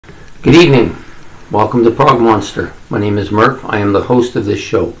Good evening. Welcome to Prog Monster. My name is Murph. I am the host of this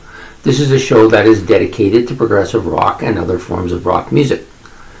show. This is a show that is dedicated to progressive rock and other forms of rock music.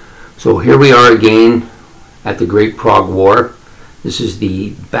 So here we are again at the Great Prog War. This is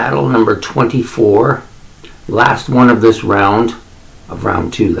the battle number 24, last one of this round, of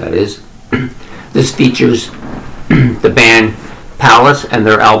round 2 that is. This features the band Pallas and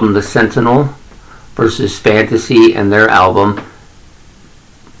their album The Sentinel versus Fantasy and their album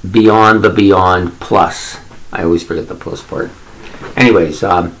Beyond the Beyond Plus. I always forget the plus part. Anyways,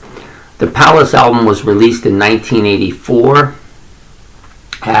 the Pallas album was released in 1984.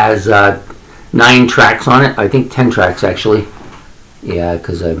 Has 9 tracks on it. I think 10 tracks actually. Yeah,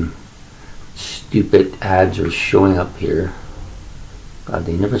 because stupid ads are showing up here. God,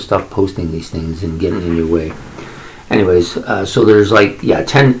 they never stop posting these things and getting in your way. Anyways, so there's like, yeah,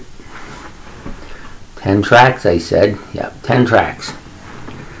 10 tracks, I said. Yeah, 10 tracks.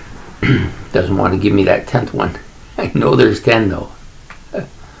 Doesn't want to give me that 10th one. I know there's 10 though.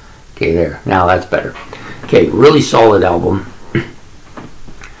 Okay, there. Now that's better. Okay, really solid album.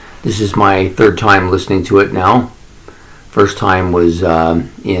 This is my 3rd time listening to it now. First time was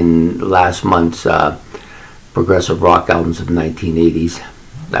in last month's progressive rock albums of the 1980s.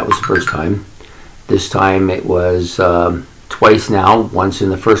 That was the first time. This time it was twice now. Once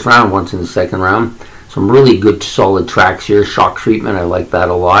in the first round, once in the second round. Some really good solid tracks here. Shock Treatment, I like that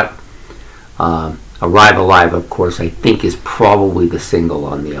a lot. Arrive Alive, of course, I think is probably the single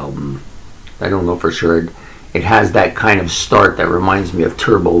on the album. I don't know for sure. It has that kind of start that reminds me of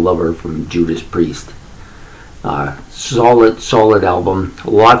Turbo Lover from Judas Priest. Solid album.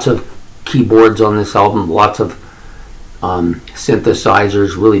 Lots of keyboards on this album. Lots of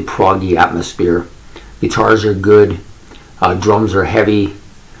synthesizers. Really proggy atmosphere. Guitars are good. Drums are heavy.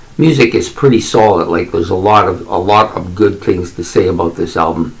 Music is pretty solid. Like there's a lot of good things to say about this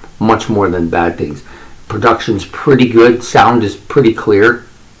album. Much more than bad things. Production's pretty good. Sound is pretty clear.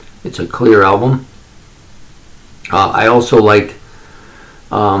 It's a clear album. I also like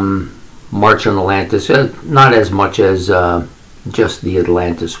March on Atlantis. Not as much as just the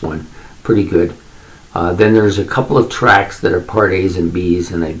Atlantis one. Pretty good. Then there's a couple of tracks that are part A's and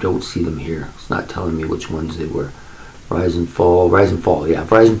B's, and I don't see them here. It's not telling me which ones they were. Rise and Fall, yeah.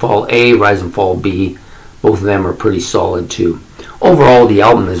 Rise and Fall A, Rise and Fall B. Both of them are pretty solid too. Overall, the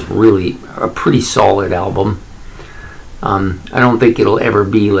album is really a pretty solid album. I don't think it'll ever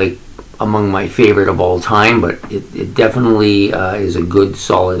be like among my favorite of all time, but it definitely is a good,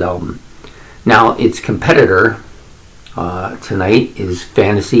 solid album. Now, its competitor tonight is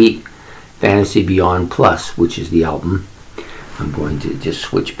Fantasy Beyond Plus, which is the album. I'm going to just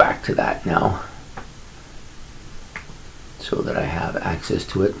switch back to that now so that I have access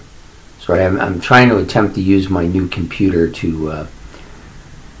to it. Sorry, I'm trying to attempt to use my new computer to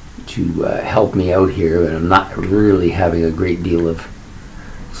help me out here, but I'm not really having a great deal of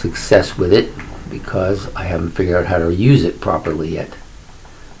success with it because I haven't figured out how to use it properly yet.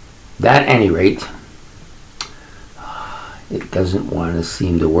 At any rate, it doesn't want to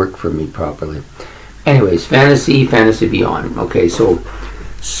seem to work for me properly. Anyways, Fantasy Beyond. Okay, so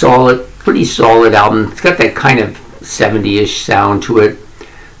solid, pretty solid album. It's got that kind of 70-ish sound to it.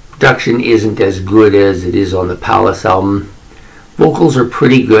 Production isn't as good as it is on the Pallas album. Vocals are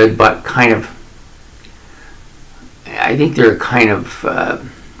pretty good, but kind of, I think they're kind of,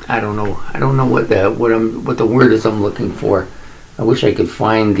 I don't know what the word is I'm looking for. I wish I could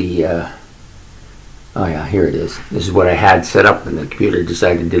find the, oh yeah, here it is. This is what I had set up, and the computer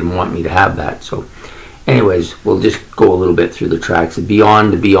decided it didn't want me to have that. So, anyways, we'll just go a little bit through the tracks.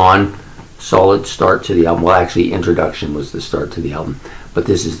 Beyond the Beyond, solid start to the album. Well, actually, Introduction was the start to the album. But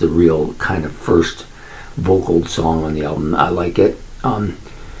this is the real kind of first vocal song on the album. I like it.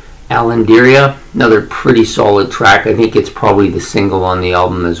 Alandiria, another pretty solid track. I think it's probably the single on the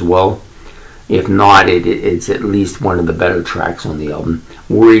album as well. If not, it's at least one of the better tracks on the album.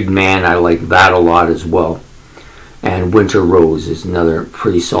 Worried Man, I like that a lot as well. And Winter Rose is another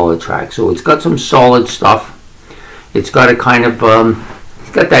pretty solid track. So it's got some solid stuff. It's got a kind of,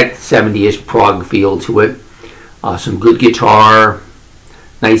 it's got that 70-ish prog feel to it. Some good guitar.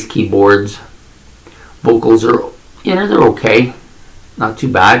 Nice keyboards. Vocals are, they're okay. Not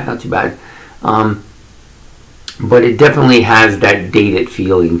too bad. But it definitely has that dated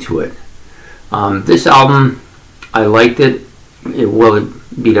feeling to it. This album, I liked it. It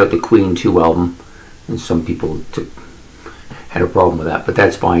beat out the Queen 2 album. And some people had a problem with that, but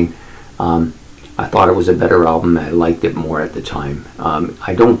that's fine. I thought it was a better album. I liked it more at the time.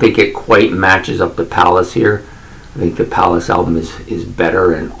 I don't think it quite matches up the Pallas here. I think the Pallas album is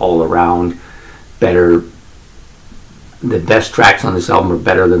better and all around better the best tracks on this album are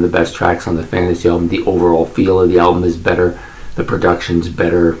better than the best tracks on the Fantasy album. The overall feel of the album is better. The production's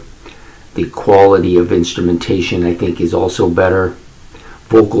better. The quality of instrumentation, I think, is also better.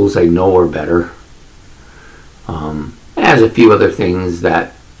 Vocals, I know, are better. It has a few other things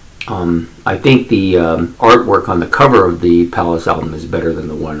that I think the artwork on the cover of the Pallas album is better than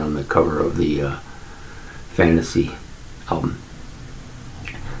the one on the cover of the Fantasy album.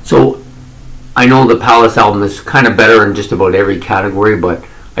 So I know the Pallas album is kind of better in just about every category, but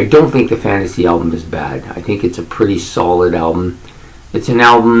I don't think the Fantasy album is bad. I think it's a pretty solid album. It's an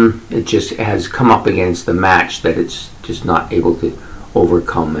album, it just has come up against the match that it's just not able to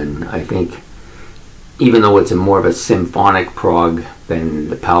overcome, and I think even though it's more of a symphonic prog than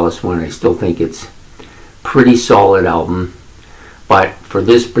the Pallas one, I still think it's pretty solid album. But for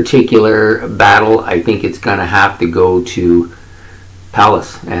this particular battle, I think it's going to have to go to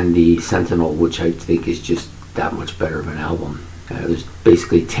Pallas and the Sentinel, which I think is just that much better of an album. There's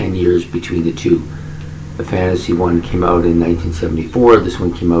basically 10 years between the two. The Fantasy one came out in 1974, this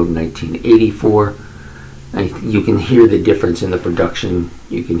one came out in 1984. You can hear the difference in the production,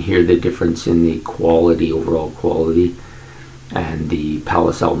 you can hear the difference in the quality, overall quality, and the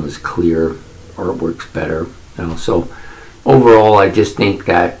Pallas album is clear, artwork's better. So overall, I just think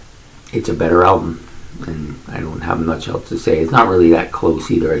that it's a better album, and I don't have much else to say. It's not really that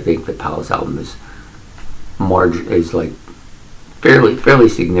close either. I think the Pallas album is like fairly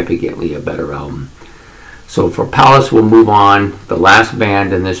significantly a better album. So for Pallas, we'll move on. The last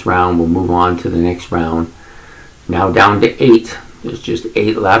band in this round, we'll move on to the next round. Now down to 8. There's just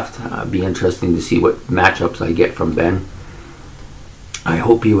 8 left. Be interesting to see what matchups I get from Ben. I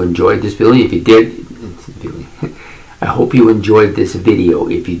hope you enjoyed this video. If you did, I hope you enjoyed this video.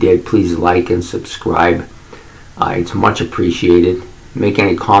 If you did, please like and subscribe. It's much appreciated. Make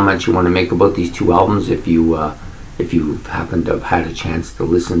any comments you want to make about these two albums if you happen to have had a chance to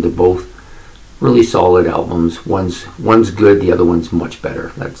listen to both. Really solid albums. One's good, the other one's much better.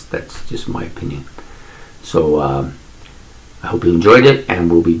 That's just my opinion. So I hope you enjoyed it, and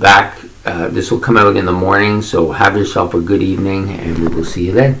we'll be back. This will come out in the morning, so have yourself a good evening, and we will see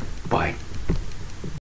you then.